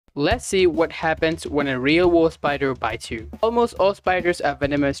Let's see what happens when a real-world spider bites you. Almost all spiders are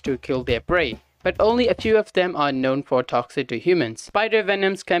venomous to kill their prey, but only a few of them are known for toxic to humans. Spider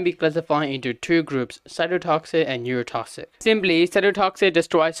venoms can be classified into two groups, cytotoxic and neurotoxic. Simply, cytotoxic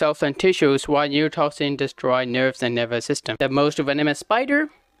destroys cells and tissues, while neurotoxic destroys nerves and nervous system. The most venomous spider?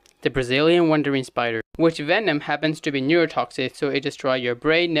 The Brazilian wandering spider, which venom happens to be neurotoxic, so it destroys your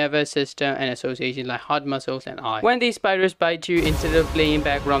brain, nervous system, and associations like heart muscles and eyes. When these spiders bite you, instead of playing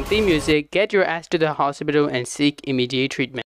background theme music, get your ass to the hospital and seek immediate treatment.